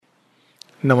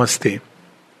Namaste.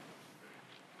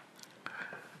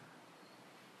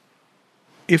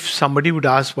 If somebody would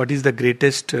ask what is the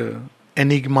greatest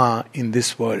enigma in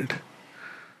this world,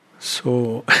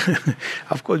 so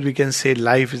of course we can say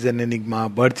life is an enigma,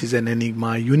 birth is an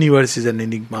enigma, universe is an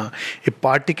enigma, a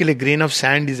particle, a grain of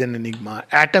sand is an enigma,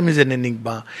 atom is an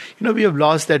enigma. We have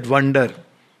lost that wonder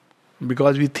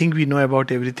because we think we know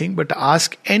about everything, but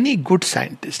ask any good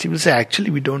scientist, he will say actually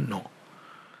we don't know.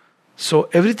 So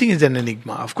everything is an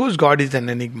enigma. Of course, God is an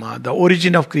enigma. The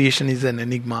origin of creation is an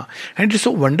enigma. And it is so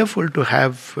wonderful to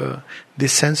have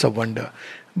this sense of wonder.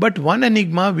 But one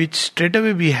enigma which straight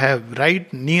away we have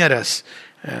right near us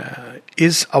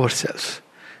is ourselves.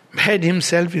 Man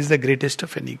himself is the greatest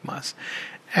of enigmas.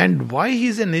 And why he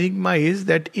is an enigma is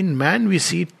that in man we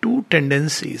see two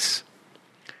tendencies.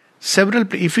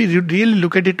 If we really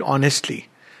look at it honestly,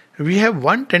 we have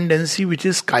one tendency which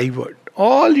is skyward.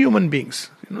 All human beings.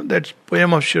 That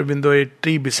poem of Sri Aurobindo, a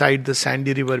tree beside the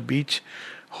sandy river beach,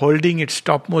 holding its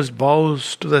topmost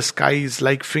boughs to the skies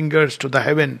like fingers to the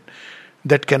heaven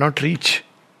that cannot reach.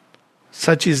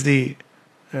 Such is the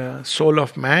soul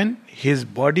of man, his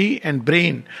body and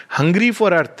brain, hungry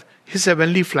for earth, his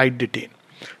heavenly flight detain.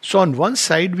 So on one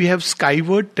side we have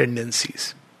skyward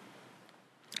tendencies.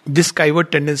 This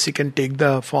skyward tendency can take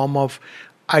the form of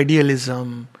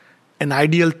idealism, an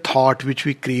ideal thought which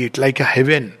we create like a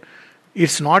heaven.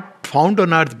 It's not found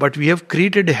on earth, but we have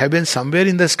created a heaven somewhere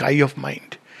in the sky of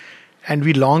mind. And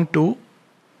we long to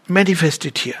manifest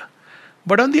it here.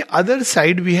 But on the other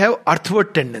side, we have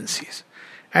earthward tendencies.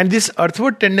 And this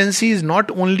earthward tendency is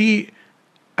not only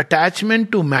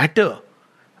attachment to matter,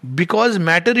 because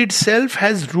matter itself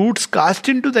has roots cast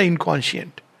into the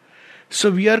inconscient.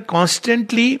 So we are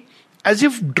constantly as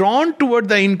if drawn toward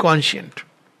the inconscient.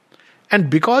 And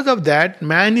because of that,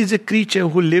 man is a creature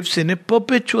who lives in a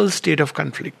perpetual state of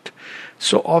conflict.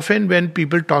 So often when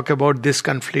people talk about this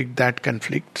conflict, that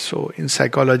conflict, so in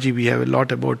psychology we have a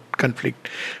lot about conflict.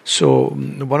 So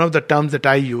one of the terms that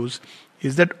I use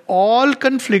is that all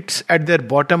conflicts at their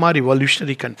bottom are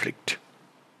evolutionary conflict.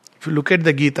 If you look at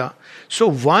the Gita, so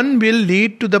one will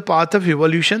lead to the path of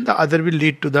evolution, the other will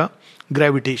lead to the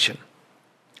gravitation.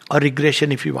 Or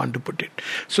regression if you want to put it.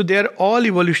 So they are all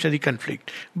evolutionary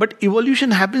conflict. But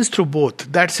evolution happens through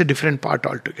both. That's a different part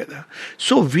altogether.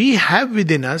 So we have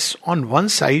within us on one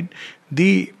side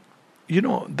the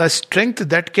strength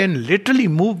that can literally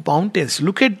move mountains.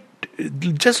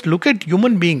 Just look at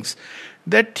human beings.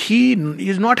 That he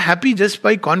is not happy just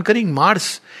by conquering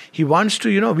Mars. He wants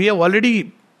to, we have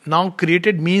already now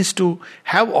created means to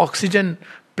have oxygen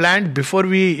plant before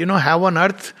we, have on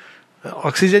Earth.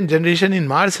 Oxygen generation in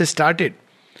Mars has started.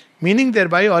 Meaning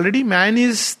thereby already man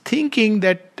is thinking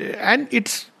that, and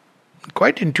it's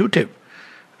quite intuitive.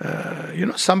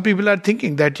 Some people are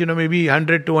thinking that, maybe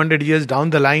 100, 200 years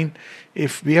down the line,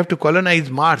 if we have to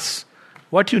colonize Mars,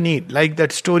 what you need, like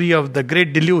that story of the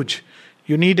great deluge,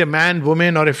 you need a man,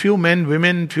 woman, or a few men,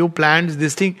 women, few plants,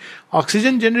 this thing.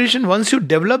 Oxygen generation, once you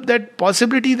develop that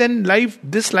possibility, then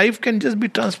this life can just be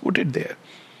transported there.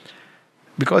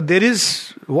 Because there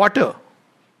is water.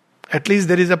 At least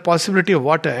there is a possibility of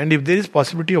water. And if there is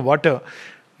possibility of water,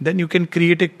 then you can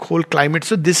create a whole climate.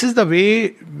 So this is the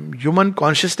way human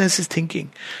consciousness is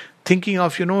thinking. Thinking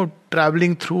of,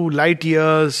 traveling through light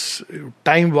years,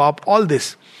 time warp, all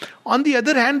this. On the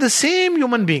other hand, the same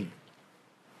human being,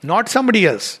 not somebody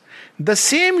else, the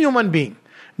same human being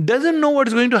doesn't know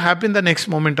what's going to happen the next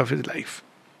moment of his life.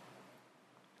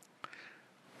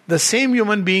 The same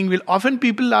human being will, often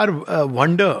people are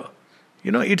wonder,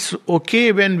 it's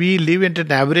okay when we live at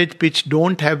an average pitch,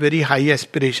 don't have very high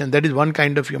aspiration. That is one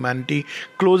kind of humanity,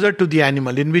 closer to the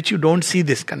animal, in which you don't see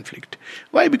this conflict.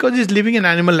 Why? Because it's living an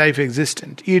animal life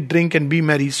existent. Eat, drink and be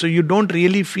merry. So you don't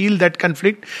really feel that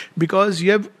conflict because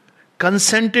you have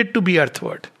consented to be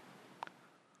earthward.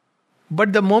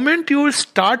 But the moment you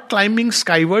start climbing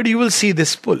skyward, you will see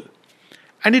this pull.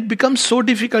 And it becomes so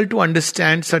difficult to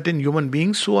understand certain human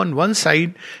beings who on one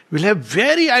side will have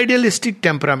very idealistic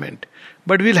temperament,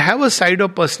 but will have a side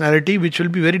of personality which will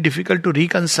be very difficult to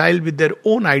reconcile with their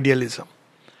own idealism.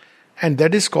 And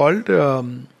that is called,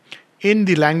 in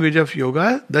the language of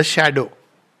yoga, the shadow.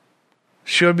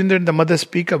 Sri Aurobindo and the mother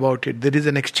speak about it. There is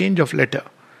an exchange of letter.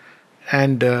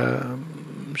 And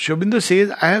Sri Aurobindo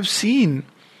says, I have seen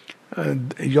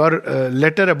your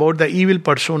letter about the evil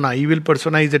persona. Evil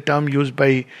persona is a term used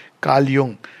by Carl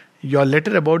Jung. Your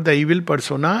letter about the evil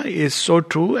persona is so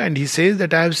true, and he says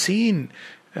that I have seen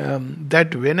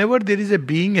that whenever there is a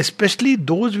being, especially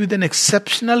those with an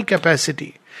exceptional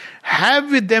capacity,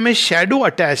 have with them a shadow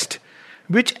attached,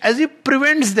 which as if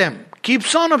prevents them,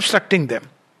 keeps on obstructing them.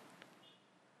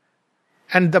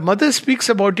 And the mother speaks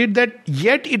about it that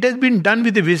yet it has been done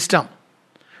with the wisdom.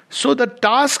 So the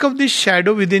task of this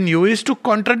shadow within you is to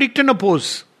contradict and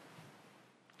oppose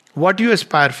what you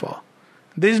aspire for.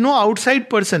 There is no outside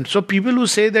person. So people who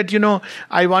say that,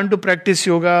 I want to practice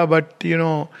yoga, but,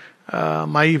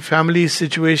 my family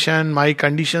situation, my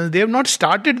conditions, they have not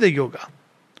started the yoga.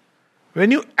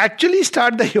 When you actually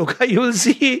start the yoga, you will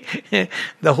see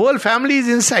the whole family is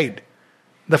inside.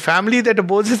 The family that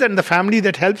opposes and the family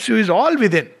that helps you is all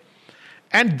within.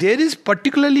 And there is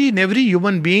particularly in every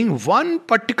human being one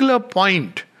particular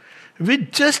point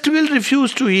which just will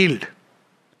refuse to yield.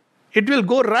 It will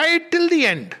go right till the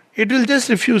end. It will just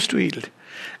refuse to yield.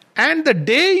 And the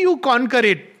day you conquer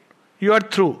it, you are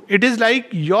through. It is like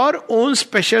your own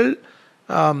special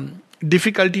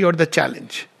difficulty or the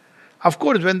challenge. Of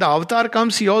course, when the avatar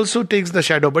comes, he also takes the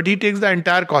shadow, but he takes the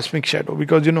entire cosmic shadow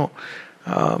because,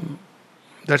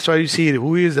 that's why you see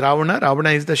who is Ravana.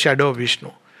 Ravana is the shadow of Vishnu.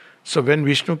 So when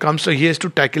Vishnu comes, so he has to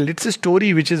tackle. It's a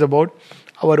story which is about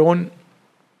our own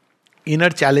inner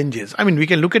challenges. I mean, we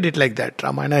can look at it like that.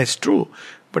 Ramayana is true,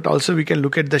 but also we can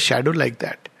look at the shadow like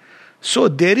that. So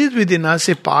there is within us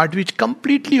a part which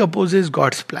completely opposes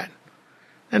God's plan.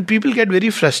 And people get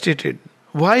very frustrated.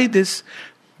 Why this?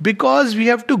 Because we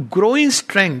have to grow in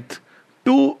strength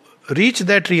to reach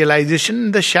that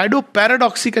realization. The shadow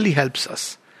paradoxically helps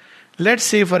us. Let's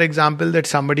say, for example, that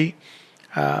somebody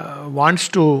wants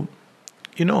to,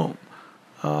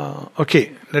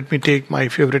 okay, let me take my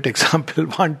favorite example,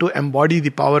 want to embody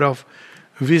the power of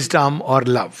wisdom or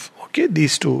love. Okay,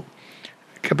 these two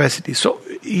capacities. So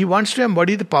he wants to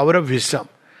embody the power of wisdom.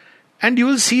 And you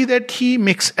will see that he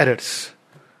makes errors.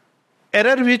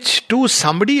 Error which to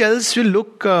somebody else will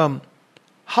look,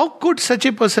 how could such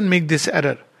a person make this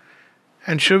error?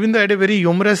 And Sri Aurobindo had a very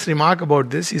humorous remark about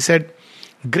this. He said,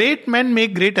 great men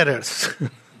make great errors.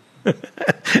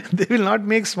 They will not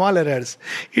make small errors.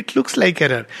 It looks like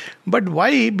error. But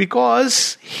why?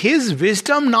 Because his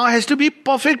wisdom now has to be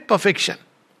perfection.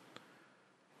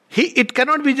 It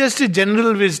cannot be just a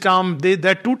general wisdom. There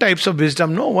are two types of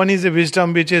wisdom. No, one is a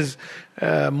wisdom which is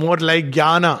more like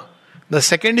jnana. The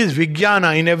second is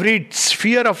vijnana in every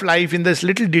sphere of life, in these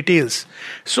little details.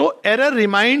 So error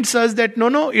reminds us that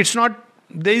no, it's not.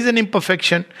 There is an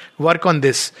imperfection. Work on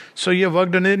this. So you have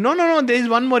worked on it. No, there is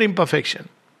one more imperfection.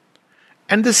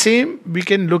 And the same we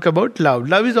can look about love.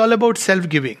 Love is all about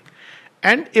self-giving.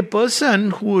 And a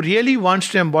person who really wants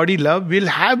to embody love will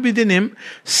have within him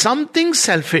something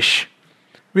selfish,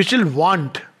 which will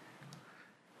want.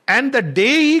 And the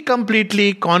day he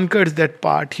completely conquers that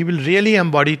part, he will really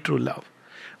embody true love.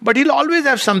 But he'll always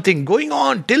have something going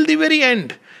on till the very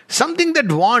end. Something that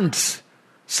wants,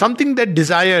 something that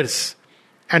desires.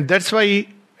 And that's why,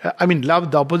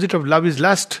 love, the opposite of love is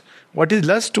lust. What is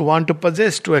lust? To want, to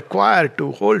possess, to acquire,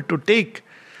 to hold, to take.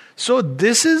 So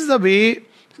this is the way,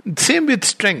 same with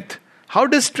strength. How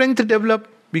does strength develop?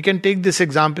 We can take this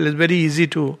example, it's very easy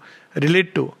to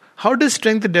relate to. How does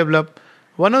strength develop?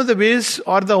 One of the ways,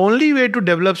 or the only way to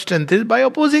develop strength is by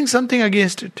opposing something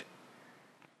against it.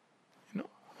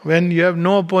 When you have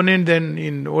no opponent, then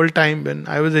in old time, when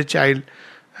I was a child,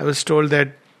 I was told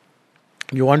that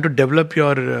you want to develop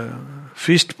your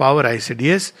fist power. I said,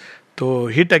 yes, to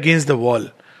hit against the wall.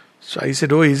 So I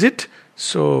said, oh, is it?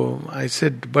 So I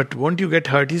said, but won't you get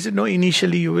hurt? He said, no,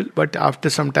 initially you will, but after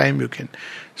some time you can.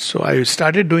 So I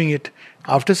started doing it.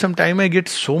 After some time I get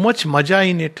so much maja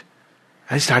in it.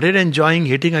 I started enjoying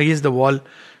hitting against the wall.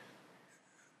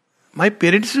 My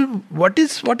parents said, what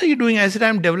are you doing? I said,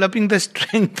 I'm developing the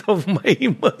strength of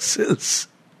my muscles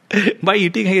by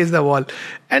hitting against the wall.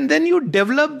 And then you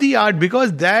develop the art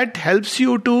because that helps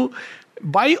you to,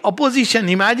 by opposition.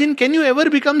 Imagine, can you ever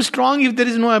become strong if there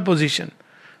is no opposition?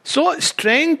 So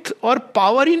strength or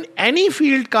power in any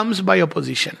field comes by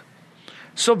opposition.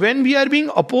 So when we are being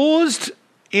opposed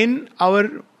in our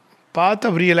path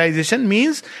of realization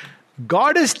means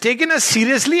God has taken us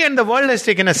seriously and the world has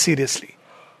taken us seriously.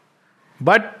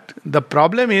 But the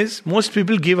problem is most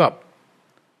people give up.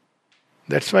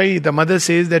 That's why the mother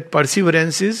says that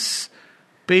perseverance is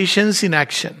patience in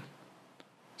action.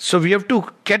 So we have to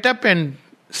get up and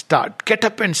start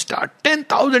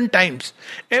 10,000 times.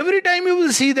 Every time you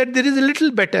will see that there is a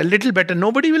little better.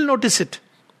 Nobody will notice it.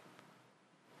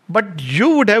 But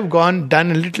you would have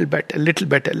done a little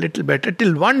better,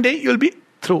 till one day you'll be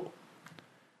through.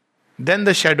 Then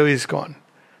the shadow is gone.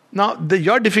 Now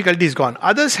your difficulty is gone.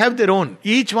 Others have their own.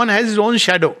 Each one has his own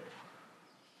shadow.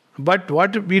 But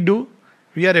what we do,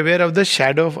 we are aware of the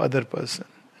shadow of other person,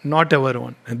 not our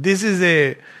own. This is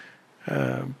a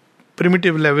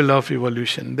primitive level of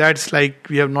evolution. That's like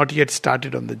we have not yet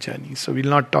started on the journey. So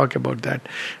we'll not talk about that.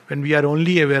 When we are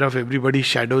only aware of everybody's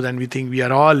shadows and we think we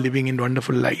are all living in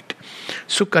wonderful light.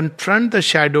 So confront the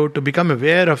shadow, to become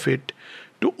aware of it,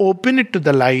 to open it to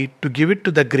the light, to give it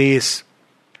to the grace,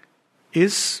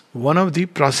 is one of the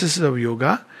processes of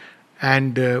yoga.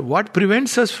 And what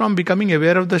prevents us from becoming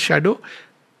aware of the shadow?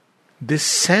 This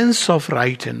sense of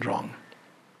right and wrong.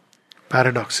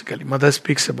 Paradoxically, Mother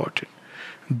speaks about it.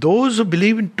 Those who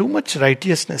believe in too much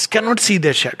righteousness cannot see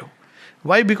their shadow.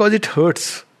 Why? Because it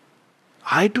hurts.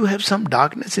 I too have some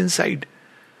darkness inside.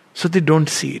 So they don't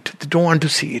see it. They don't want to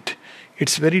see it.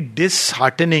 It's very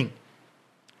disheartening.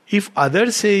 If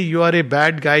others say you are a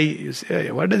bad guy, you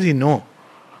say, what does he know?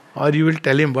 Or you will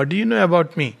tell him, what do you know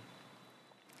about me?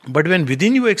 But when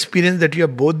within you experience that you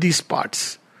have both these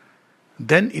parts,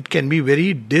 then it can be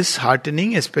very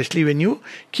disheartening, especially when you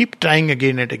keep trying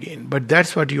again and again. But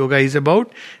that's what yoga is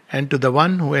about. And to the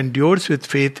one who endures with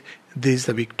faith, this is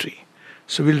the victory.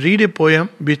 So we'll read a poem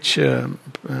which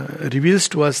reveals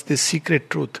to us this secret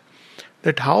truth.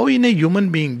 That how in a human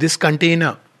being, this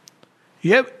container,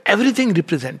 you have everything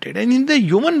represented. And in the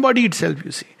human body itself,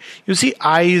 you see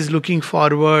eyes looking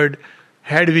forward,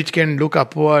 head which can look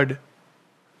upward.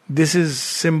 This is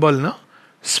symbol, no?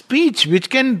 Speech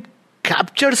which can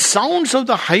capture sounds of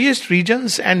the highest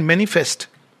regions and manifest.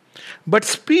 But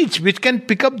speech which can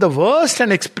pick up the worst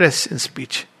and express in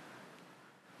speech.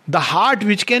 The heart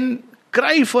which can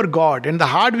cry for God, and the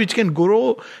heart which can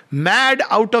grow mad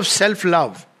out of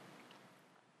self-love.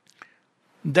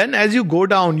 Then as you go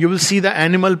down, you will see the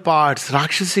animal parts,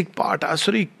 Rakshasic part,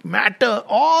 Asuric, matter,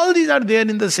 all these are there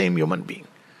in the same human being.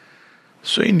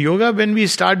 So in yoga, when we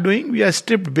start doing, we are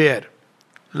stripped bare.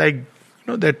 Like,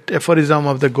 that aphorism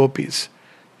of the gopis.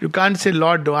 You can't say,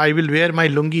 Lord, I will wear my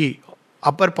lungi,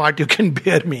 upper part you can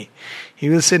bear me. He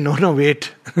will say, no,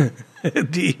 wait.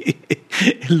 The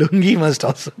lungi must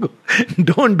also go.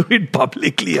 Don't do it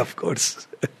publicly, of course.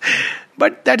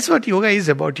 But that's what yoga is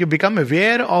about. You become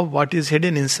aware of what is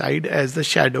hidden inside as the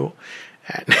shadow.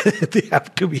 And they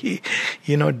have to be,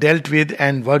 dealt with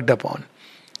and worked upon.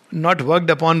 Not worked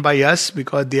upon by us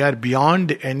because they are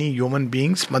beyond any human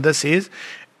beings. Mother says,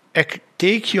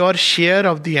 take your share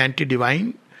of the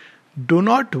anti-divine. Do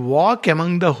not walk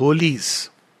among the holies.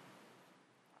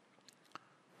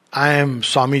 I am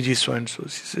Swamiji so and so.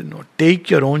 She said, no, take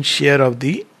your own share of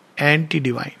the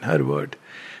anti-divine, her word.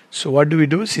 So what do we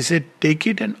do? She said, take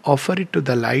it and offer it to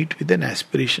the light with an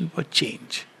aspiration for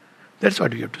change. That's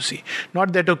what we have to see.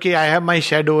 Not that, okay, I have my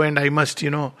shadow and I must,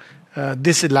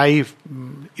 this life.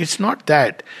 It's not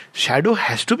that. Shadow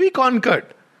has to be conquered.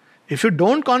 If you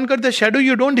don't conquer the shadow,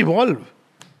 you don't evolve.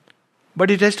 But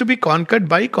it has to be conquered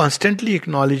by constantly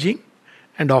acknowledging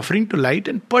and offering to light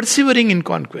and persevering in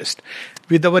conquest.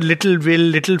 With our little will,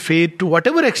 little faith, to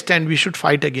whatever extent we should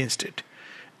fight against it.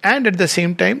 And at the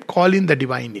same time, call in the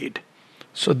divine aid.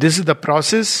 So this is the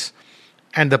process.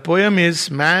 And the poem is,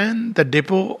 man, the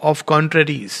depot of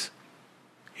contraries.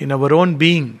 In our own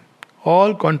being,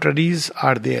 all contraries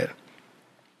are there.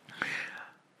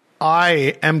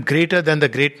 I am greater than the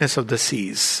greatness of the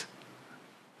seas.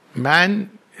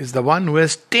 Man is the one who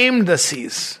has tamed the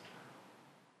seas.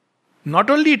 Not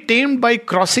only tamed by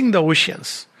crossing the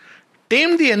oceans,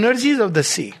 tamed the energies of the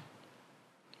sea.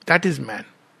 That is man.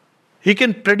 He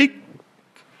can predict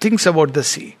things about the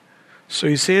sea. So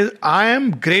he says, I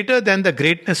am greater than the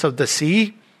greatness of the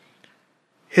sea,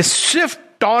 a swift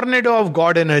tornado of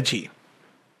God energy.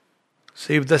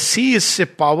 So if the sea is a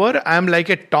power, I am like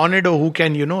a tornado who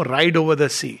can, ride over the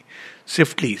sea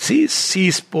swiftly. See, sea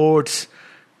sports,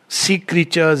 sea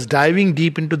creatures diving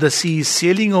deep into the sea,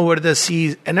 sailing over the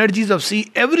seas, energies of sea,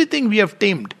 everything we have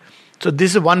tamed. So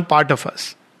this is one part of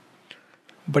us.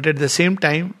 But at the same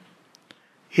time,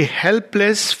 a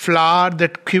helpless flower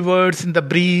that quivers in the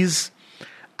breeze,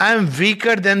 I am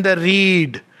weaker than the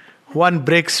reed one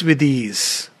breaks with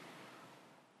ease.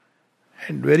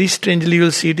 And very strangely, you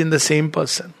will see it in the same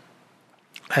person.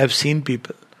 I have seen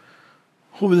people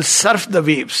who will surf the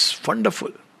waves.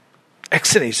 Wonderful.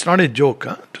 Excellent. It's not a joke,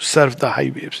 to surf the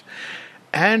high waves.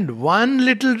 And one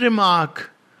little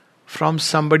remark from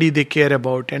somebody they care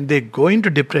about, and they go into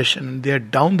depression, and they are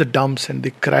down the dumps, and they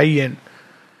cry. And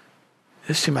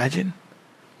just imagine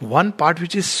one part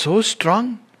which is so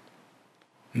strong,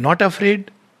 not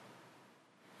afraid,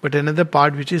 but another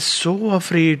part which is so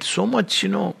afraid, so much,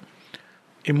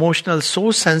 emotional,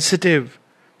 so sensitive,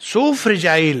 so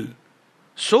fragile,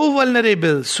 so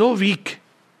vulnerable, so weak.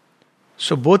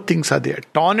 So both things are there.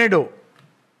 Tornado.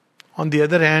 On the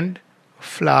other hand,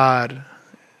 flower,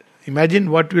 Imagine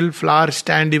what will flower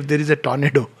stand if there is a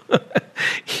tornado.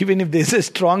 Even if there is a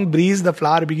strong breeze, the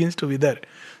flower begins to wither.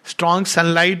 Strong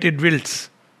sunlight, it wilts.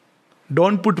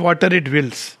 Don't put water, it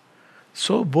wilts.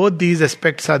 So both these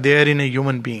aspects are there in a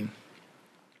human being.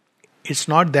 It's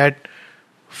not that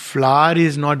flower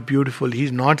is not beautiful.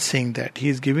 He's not saying that. He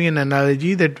is giving an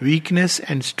analogy that weakness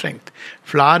and strength.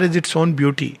 Flower is its own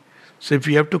beauty. So if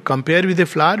we have to compare with a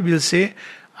flower, we'll say,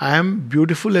 I am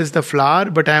beautiful as the flower,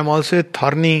 but I am also a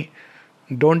thorny.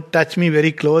 Don't touch me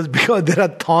very close because there are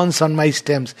thorns on my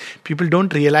stems. People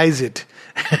don't realize it.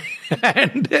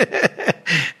 And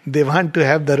they want to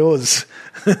have the rose.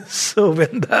 So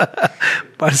when the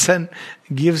person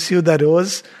gives you the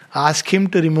rose, ask him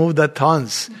to remove the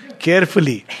thorns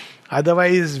carefully.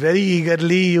 Otherwise, very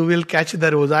eagerly you will catch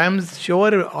the rose. I am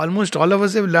sure almost all of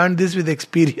us have learned this with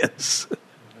experience.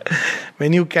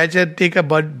 When you take a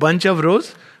bunch of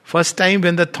rose, first time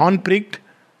when the thorn pricked,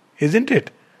 isn't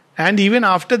it? And even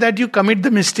after that you commit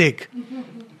the mistake.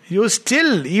 You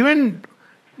still, even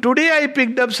today I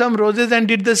picked up some roses and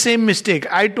did the same mistake.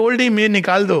 I told him, "Ye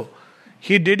nikal do."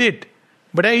 He did it.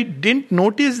 But I didn't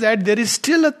notice that there is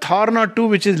still a thorn or two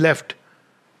which is left.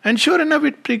 And sure enough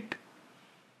it pricked.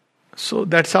 So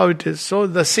that's how it is. So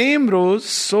the same rose,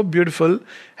 so beautiful,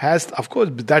 has, of course,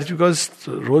 that's because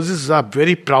roses are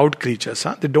very proud creatures.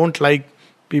 They don't like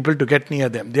people to get near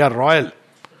them. They are royal.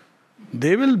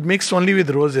 They will mix only with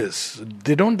roses.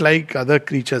 They don't like other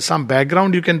creatures. Some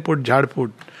background you can put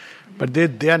jhadput. But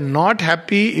they are not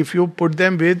happy if you put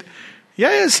them with...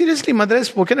 Yeah, seriously, Mother has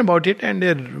spoken about it.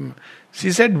 And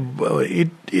she said,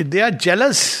 they are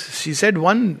jealous. She said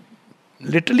one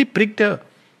literally pricked her.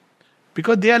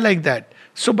 Because they are like that.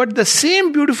 So, but the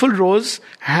same beautiful rose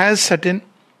has certain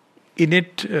in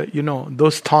it,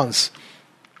 those thorns.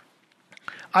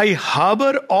 I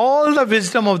harbor all the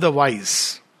wisdom of the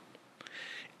wise.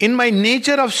 In my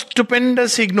nature of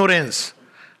stupendous ignorance,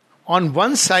 on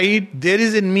one side there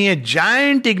is in me a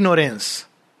giant ignorance.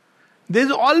 There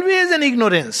is always an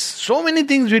ignorance. So many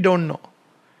things we don't know.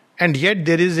 And yet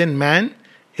there is in man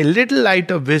a little light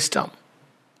of wisdom.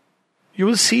 You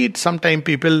will see it sometime.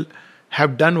 People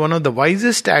have done one of the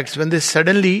wisest acts when they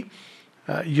suddenly,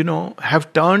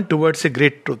 have turned towards a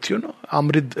great truth.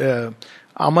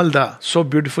 Amalda, so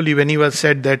beautifully when he was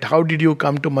said that, how did you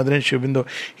come to Mother and Sri Aurobindo?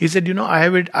 He said,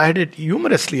 I had it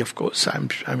humorously, of course.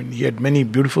 He had many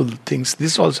beautiful things.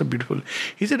 This is also beautiful.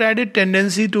 He said, I had a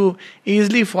tendency to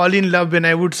easily fall in love when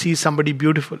I would see somebody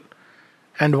beautiful.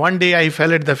 And one day I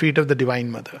fell at the feet of the Divine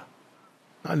Mother.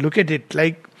 Now look at it,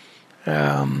 like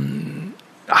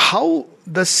how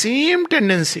the same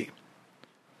tendency.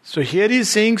 So here he is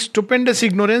saying stupendous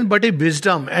ignorance, but a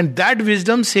wisdom. And that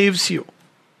wisdom saves you.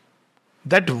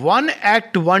 That one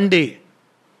act one day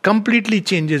completely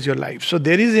changes your life. So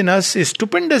there is in us a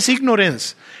stupendous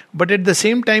ignorance, but at the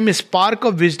same time a spark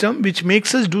of wisdom which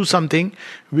makes us do something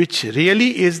which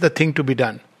really is the thing to be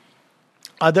done.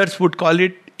 Others would call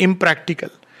it impractical.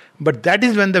 But that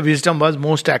is when the wisdom was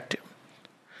most active.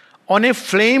 On a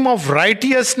flame of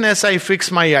righteousness I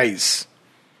fix my eyes.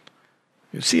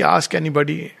 You see, ask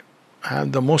anybody, I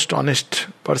am the most honest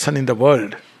person in the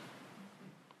world.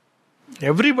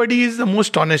 Everybody is the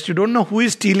most honest. You don't know who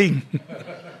is stealing.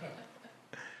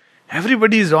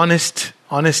 Everybody is honest.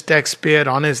 Honest taxpayer,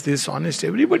 honest this, honest.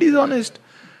 Everybody is honest.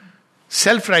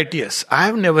 Self-righteous. I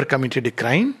have never committed a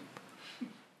crime.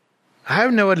 I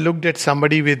have never looked at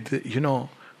somebody with,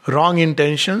 wrong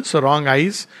intentions or wrong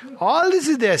eyes. All this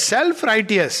is there.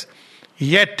 Self-righteous.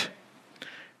 Yet,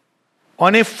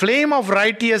 on a flame of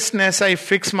righteousness I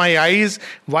fix my eyes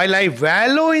while I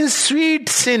wallow in sweet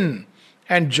sin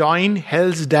and join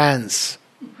hell's dance.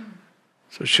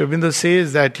 So Sri Aurobindo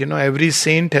says that, every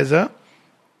saint has a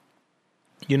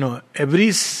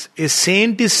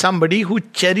saint is somebody who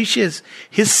cherishes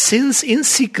his sins in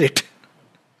secret.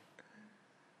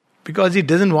 Because he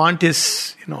doesn't want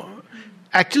his,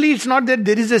 Actually, it's not that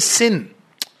there is a sin.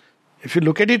 If you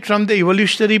look at it from the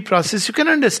evolutionary process, you can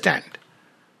understand.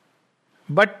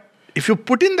 But if you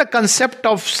put in the concept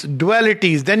of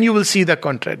dualities, then you will see the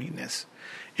contrariness.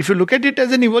 If you look at it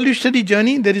as an evolutionary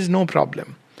journey, there is no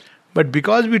problem. But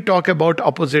because we talk about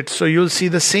opposites, so you'll see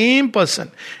the same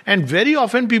person. And very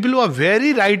often people who are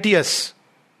very righteous,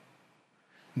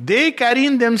 they carry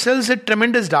in themselves a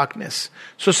tremendous darkness.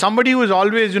 So somebody who is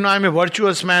always, I'm a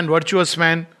virtuous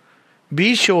man,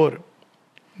 be sure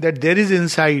that there is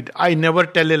inside, I never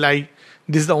tell a lie.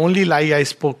 This is the only lie I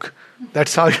spoke.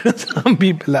 That's how some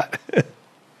people are.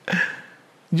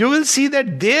 You will see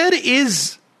that there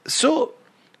is, so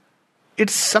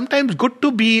it's sometimes good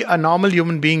to be a normal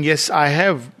human being. Yes, I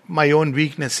have my own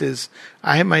weaknesses.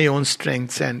 I have my own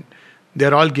strengths and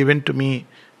they're all given to me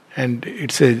and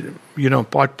it's a,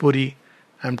 potpourri.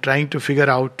 I'm trying to figure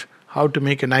out how to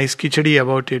make a nice khichdi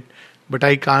about it, but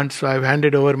I can't, so I've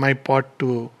handed over my pot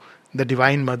to the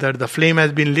Divine Mother. The flame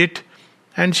has been lit,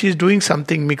 and she's doing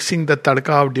something, mixing the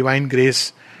tadka of divine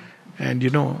grace and,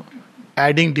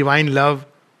 adding divine love.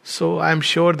 So I'm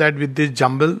sure that with this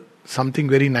jumble, something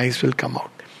very nice will come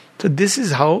out. So this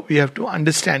is how we have to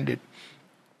understand it.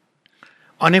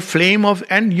 On a flame of,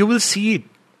 and you will see it.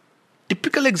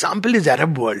 Typical example is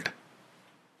Arab world.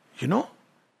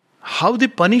 How they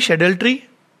punish adultery?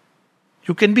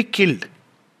 You can be killed.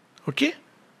 Okay?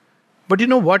 But you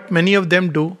know what many of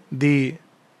them do? The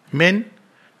men,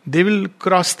 they will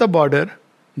cross the border,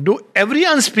 do every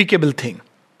unspeakable thing,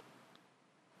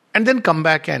 and then come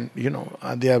back and,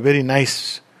 they are very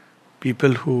nice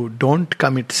people who don't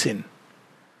commit sin.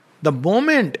 The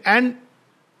moment, and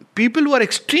people who are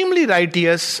extremely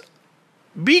righteous,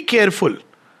 be careful.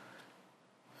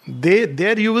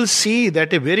 There you will see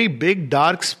that a very big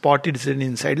dark spot is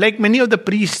inside, like many of the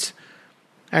priests.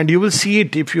 And you will see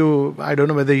it if you, I don't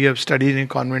know whether you have studied in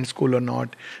convent school or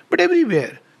not, but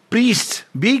everywhere. Priests,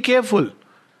 be careful.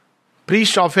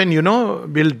 Priests often,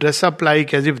 will dress up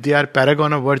like as if they are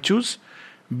paragon of virtues.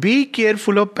 Be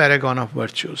careful of paragon of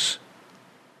virtues.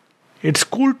 It's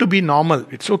cool to be normal.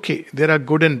 It's okay. There are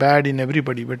good and bad in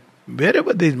everybody. But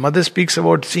wherever the mother speaks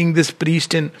about seeing this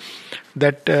priest in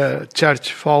that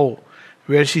church, Fao,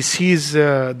 where she sees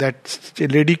that a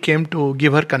lady came to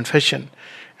give her confession.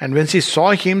 And when she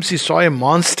saw him, she saw a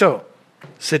monster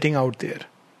sitting out there.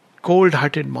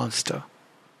 Cold-hearted monster.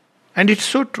 And it's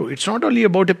so true. It's not only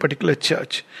about a particular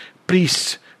church.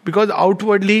 Priests. Because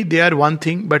outwardly they are one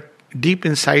thing, but deep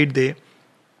inside they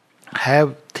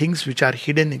have things which are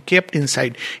hidden and kept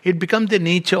inside. It becomes their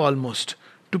nature almost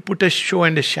to put a show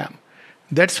and a sham.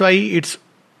 That's why it's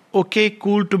okay,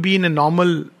 cool to be in a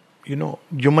normal,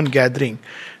 human gathering.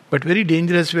 But very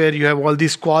dangerous where you have all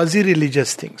these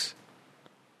quasi-religious things.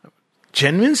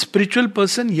 Genuine spiritual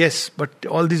person, yes, but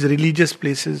all these religious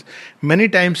places, many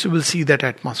times you will see that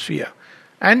atmosphere.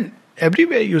 And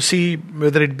everywhere you see,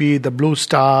 whether it be the Blue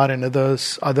Star and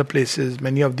other places,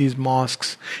 many of these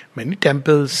mosques, many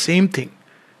temples, same thing.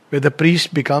 Where the priests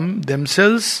become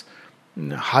themselves,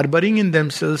 harboring in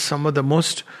themselves some of the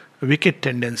most wicked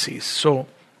tendencies. So,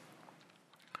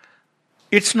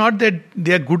 it's not that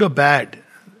they are good or bad.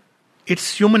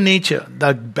 It's human nature.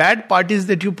 The bad part is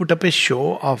that you put up a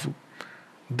show of.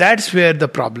 That's where the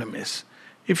problem is.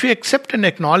 If you accept and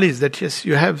acknowledge that yes,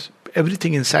 you have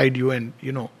everything inside you and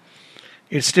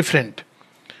it's different.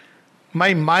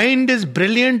 My mind is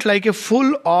brilliant like a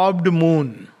full-orbed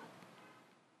moon.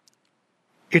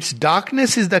 Its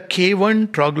darkness is the cavern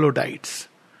troglodytes.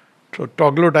 So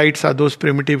troglodytes are those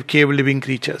primitive cave-living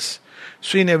creatures.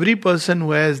 So in every person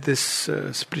who has this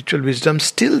spiritual wisdom,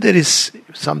 still there is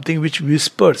something which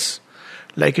whispers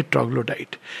like a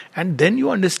troglodyte. And then you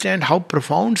understand how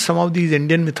profound some of these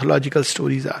Indian mythological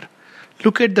stories are.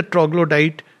 Look at the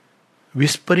troglodyte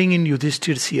whispering in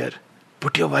Yudhishthir's ear,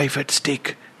 put your wife at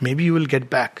stake, maybe you will get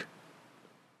back.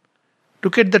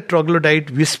 Look at the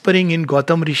troglodyte whispering in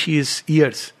Gautam Rishi's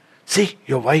ears, see,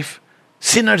 your wife,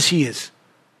 sinner she is.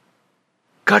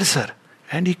 Curse her.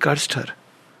 And he cursed her.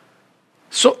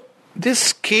 So,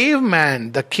 this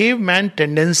the caveman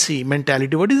tendency,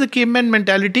 mentality. What is the caveman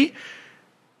mentality?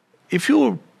 If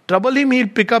you trouble him, he'll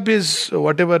pick up his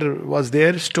whatever was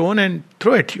there, stone, and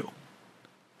throw at you.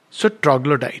 So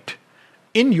troglodyte.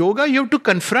 In yoga, you have to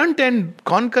confront and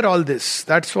conquer all this.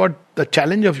 That's what the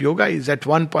challenge of yoga is at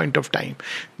one point of time.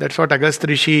 That's what Agastya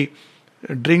Rishi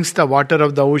drinks the water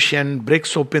of the ocean,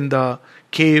 breaks open the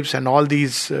caves and all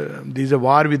these. These are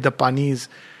war with the Panis.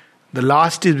 The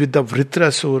last is with the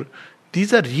Vritrasur.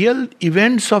 These are real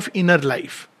events of inner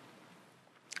life.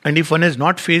 And if one has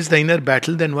not faced the inner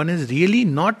battle, then one has really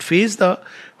not faced the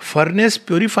furnace,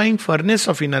 purifying furnace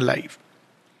of inner life.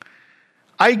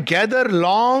 I gather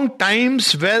long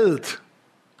time's wealth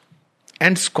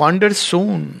and squander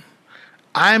soon.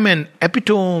 I am an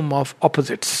epitome of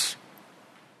opposites.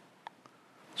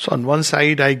 So on one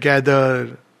side I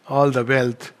gather all the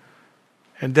wealth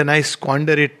and then I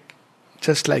squander it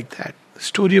just like that. The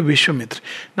story of Vishwamitra.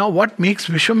 Now what makes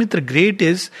Vishwamitra great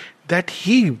is that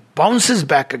he bounces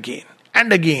back again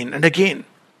and again and again.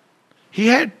 He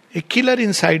had a killer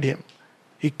inside him.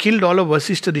 He killed all of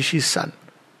Vasishtha Rishi's son.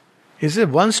 It's a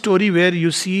one story where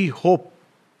you see hope.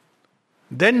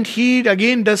 Then he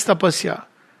again does tapasya.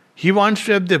 He wants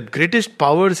to have the greatest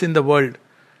powers in the world.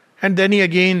 And then he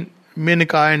again,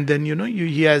 Menaka, and then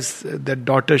he has that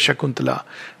daughter Shakuntala,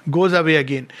 goes away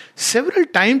again. Several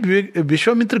times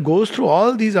Vishwamitra goes through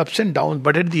all these ups and downs,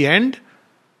 but at the end,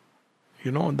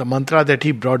 The mantra that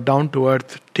he brought down to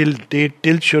earth till Sri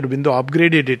Aurobindo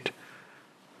upgraded it,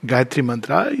 Gayatri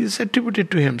mantra, is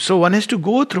attributed to him. So one has to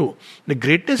go through. The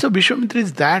greatness of Vishwamitra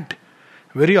is that.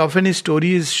 Very often his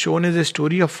story is shown as a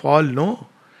story of fall. No.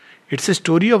 It's a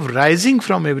story of rising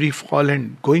from every fall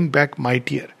and going back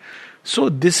mightier. So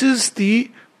this is the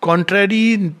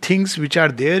contrary things which are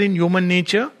there in human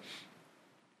nature.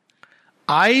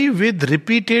 I with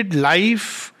repeated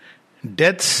life,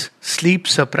 death's sleep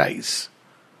surprise.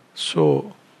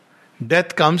 So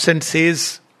death comes and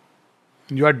says,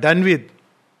 you are done with.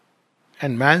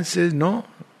 And man says, no,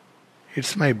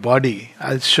 it's my body.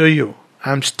 I'll show you.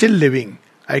 I'm still living.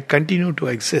 I continue to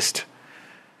exist.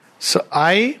 So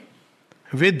I,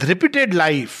 with repeated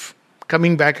life,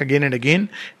 coming back again and again,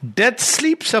 death,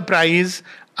 sleep, surprise,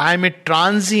 I am a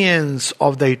transience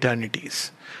of the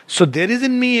eternities. So there is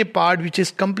in me a part which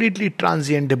is completely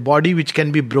transient, a body which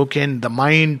can be broken, the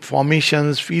mind,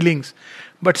 formations, feelings.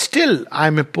 But still, I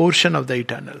am a portion of the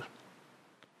eternal.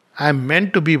 I am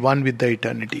meant to be one with the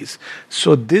eternities.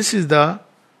 So this is the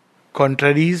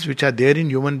contraries which are there in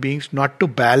human beings, not to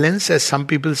balance as some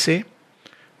people say,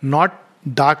 not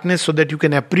darkness so that you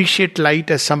can appreciate light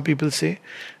as some people say,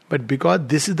 but because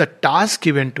this is the task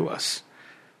given to us.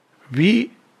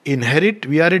 We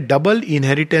are a double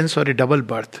inheritance or a double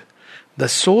birth. The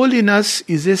soul in us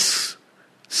is a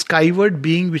skyward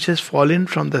being which has fallen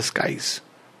from the skies.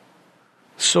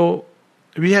 So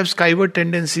we have skyward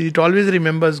tendencies, it always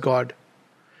remembers God.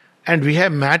 And we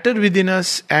have matter within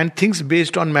us and things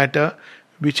based on matter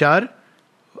which are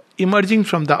emerging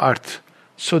from the earth.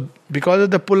 So because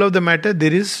of the pull of the matter,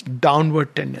 there is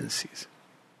downward tendencies.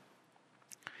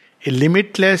 A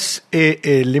limited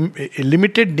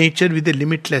nature with a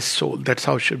limitless soul. That's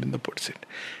how Sri Aurobindo puts it.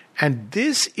 And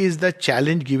this is the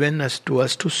challenge given to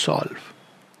us to solve.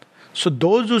 So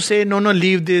those who say, no,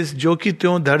 leave this, jo ki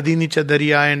tyon dhar dini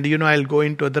chadariya, and I'll go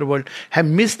into other world, have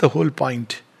missed the whole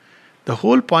point. The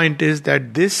whole point is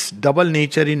that this double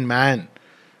nature in man,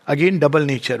 again double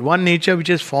nature, one nature which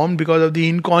is formed because of the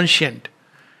inconscient,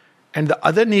 and the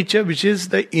other nature which is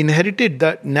the inherited,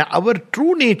 our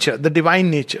true nature, the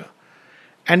divine nature,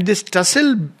 and this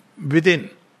tussle within,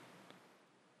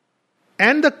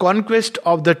 and the conquest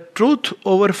of the truth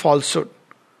over falsehood,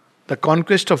 the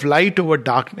conquest of light over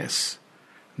darkness,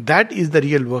 that is the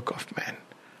real work of man,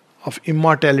 of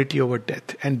immortality over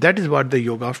death. And that is what the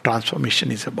yoga of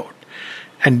transformation is about.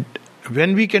 And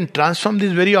when we can transform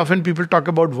this, very often people talk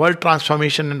about world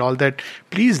transformation and all that.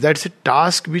 Please, that's a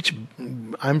task which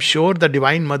I'm sure the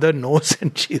Divine Mother knows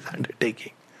and she is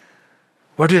undertaking.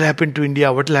 What will happen to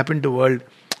India? What will happen to the world?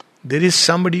 There is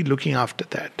somebody looking after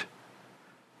that.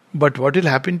 But what will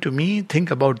happen to me?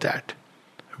 Think about that.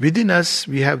 Within us,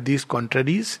 we have these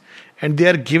contraries, and they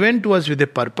are given to us with a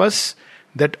purpose.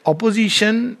 That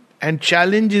opposition and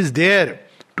challenge is there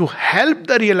to help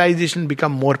the realization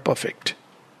become more perfect.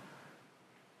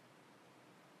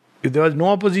 If there was no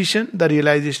opposition, the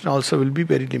realization also will be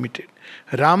very limited.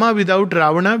 Rama without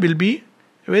Ravana will be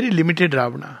a very limited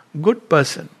Ravana. Good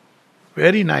person.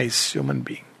 Very nice human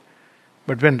being.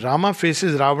 But when Rama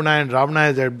faces Ravana and Ravana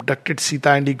has abducted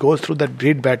Sita and he goes through that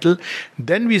great battle,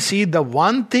 then we see the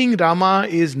one thing Rama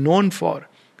is known for,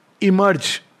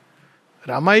 emerge.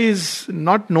 Rama is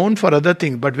not known for other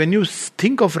things, but when you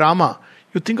think of Rama,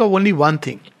 you think of only one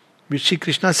thing, which Shri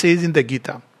Krishna says in the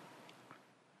Gita.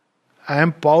 I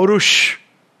am Paurush.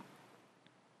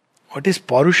 What is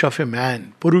Paurush of a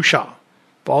man? Purusha.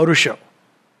 Paurusha.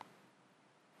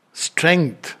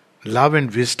 Strength, love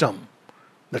and wisdom.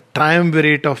 The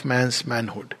triumvirate of man's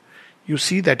manhood. You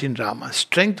see that in Rama.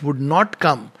 Strength would not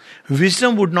come.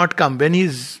 Wisdom would not come. When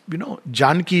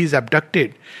Janki is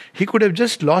abducted, he could have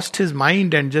just lost his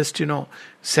mind and just,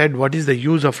 said, what is the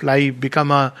use of life?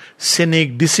 Become a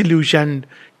cynic, disillusioned,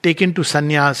 taken to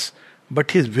sannyas.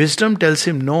 But his wisdom tells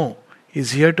him, no,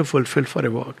 he's here to fulfill for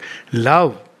a work.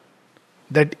 Love,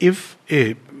 that if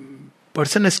a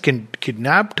person has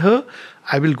kidnapped her,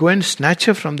 I will go and snatch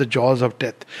her from the jaws of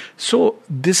death. So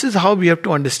this is how we have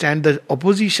to understand the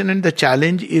opposition and the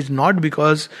challenge is not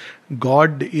because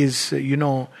God is,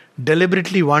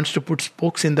 deliberately wants to put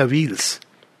spokes in the wheels.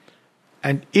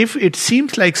 And if it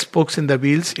seems like spokes in the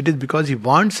wheels, it is because He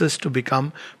wants us to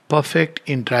become perfect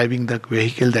in driving the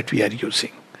vehicle that we are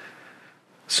using.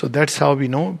 So that's how we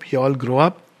know we all grow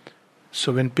up.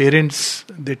 So when parents,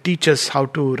 they teach us how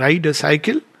to ride a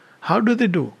cycle, how do they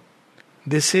do?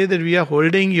 They say that we are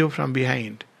holding you from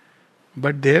behind,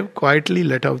 but they have quietly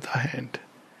let out the hand.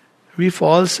 We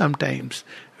fall sometimes.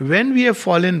 When we have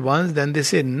fallen once, then they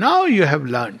say, now you have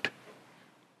learnt.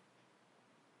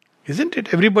 Isn't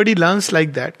it? Everybody learns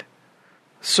like that.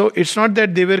 So it's not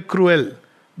that they were cruel.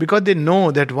 Because they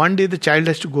know that one day the child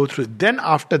has to go through it. Then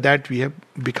after that we have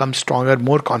become stronger,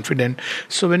 more confident.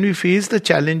 So when we face the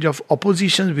challenge of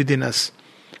oppositions within us,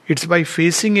 it's by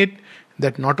facing it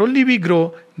that not only we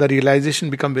grow, the realization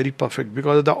become very perfect.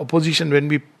 Because of the opposition when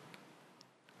we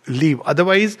leave.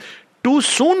 Otherwise, too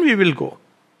soon we will go.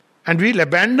 And we'll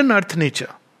abandon earth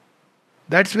nature.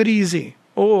 That's very easy.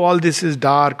 Oh, all this is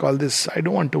dark, all this, I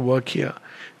don't want to work here.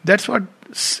 That's what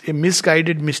a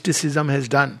misguided mysticism has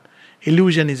done.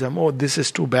 Illusionism, oh, this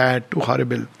is too bad, too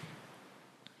horrible.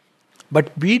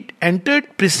 But we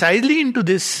entered precisely into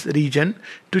this region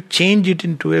to change it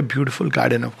into a beautiful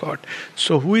garden of God.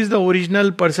 So who is the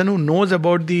original person who knows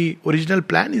about the original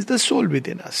plan? Is the soul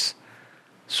within us.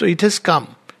 So it has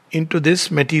come into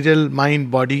this material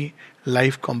mind, body,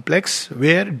 life complex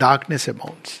where darkness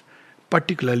abounds,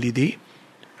 particularly the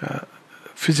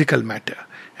physical matter.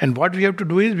 And what we have to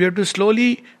do is we have to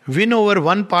slowly win over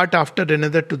one part after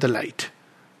another to the light.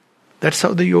 That's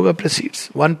how the yoga proceeds.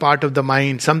 One part of the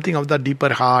mind, something of the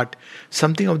deeper heart,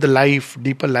 something of the life,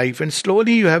 deeper life, and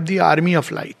slowly you have the army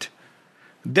of light.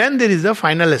 Then there is the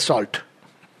final assault.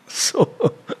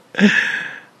 So,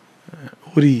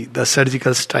 Uri, the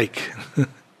surgical strike.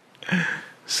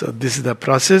 So this is the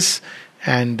process,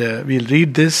 and we'll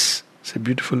read this. It's a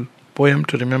beautiful poem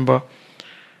to remember.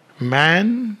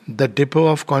 Man, the depot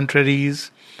of contraries,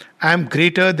 I am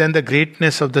greater than the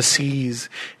greatness of the seas,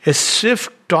 a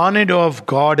swift tornado of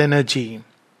God energy,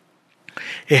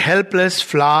 a helpless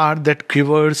flower that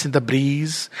quivers in the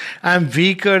breeze. I am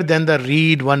weaker than the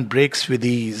reed one breaks with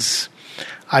ease.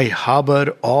 I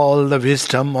harbor all the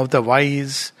wisdom of the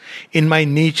wise in my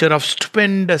nature of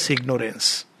stupendous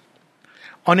ignorance.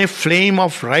 On a flame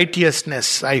of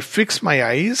righteousness I fix my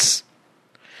eyes,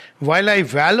 while I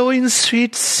wallow in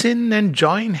sweet sin and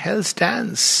join hell's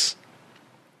dance.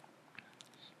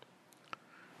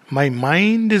 My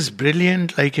mind is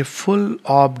brilliant like a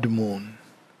full-orbed moon.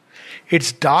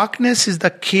 Its darkness is the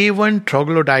caven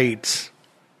troglodytes.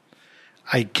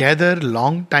 I gather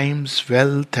long time's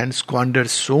wealth and squander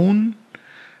soon.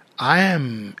 I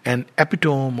am an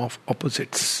epitome of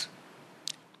opposites.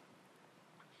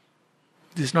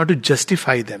 This is not to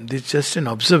justify them, this is just an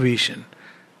observation.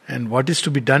 And what is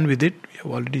to be done with it, we have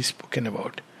already spoken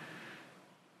about.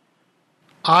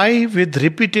 I, with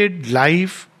repeated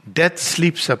life, death,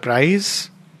 sleep, surprise,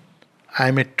 I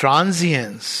am a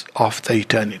transience of the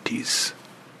eternities.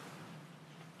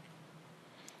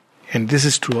 And this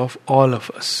is true of all of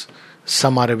us.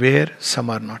 Some are aware, some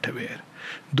are not aware.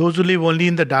 Those who live only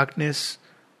in the darkness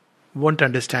won't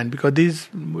understand, because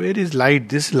where is light?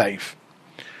 This life.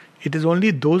 It is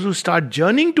only those who start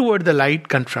journeying toward the light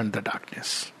confront the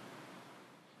darkness.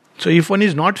 So if one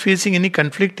is not facing any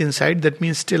conflict inside, that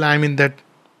means still I am in that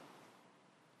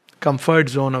comfort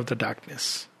zone of the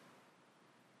darkness.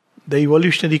 The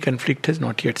evolutionary conflict has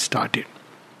not yet started.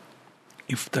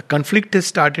 If the conflict has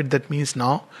started, that means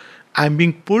now I am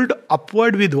being pulled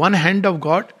upward with one hand of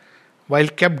God while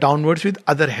kept downwards with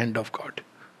other hand of God,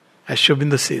 as Sri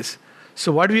Aurobindo says.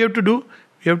 So what we have to do?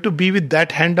 We have to be with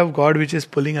that hand of God which is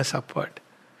pulling us upward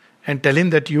and tell Him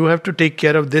that you have to take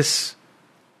care of this.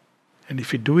 And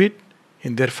if we do it,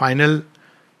 in their final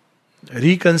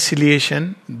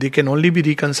reconciliation, they can only be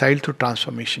reconciled through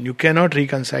transformation. You cannot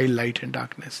reconcile light and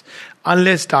darkness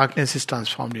unless darkness is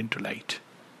transformed into light.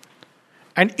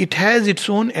 And it has its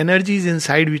own energies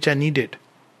inside which are needed.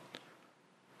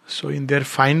 So in their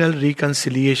final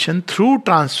reconciliation through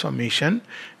transformation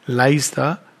lies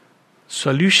the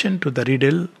solution to the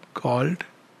riddle called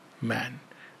man.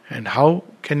 And how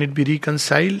can it be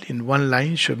reconciled? In one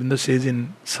line, Sri Aurobindo says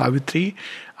in Savitri,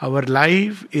 our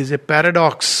life is a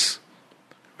paradox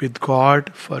with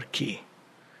God for key.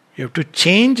 You have to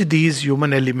change these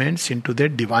human elements into their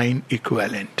divine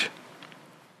equivalent.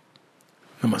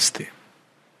 Namaste.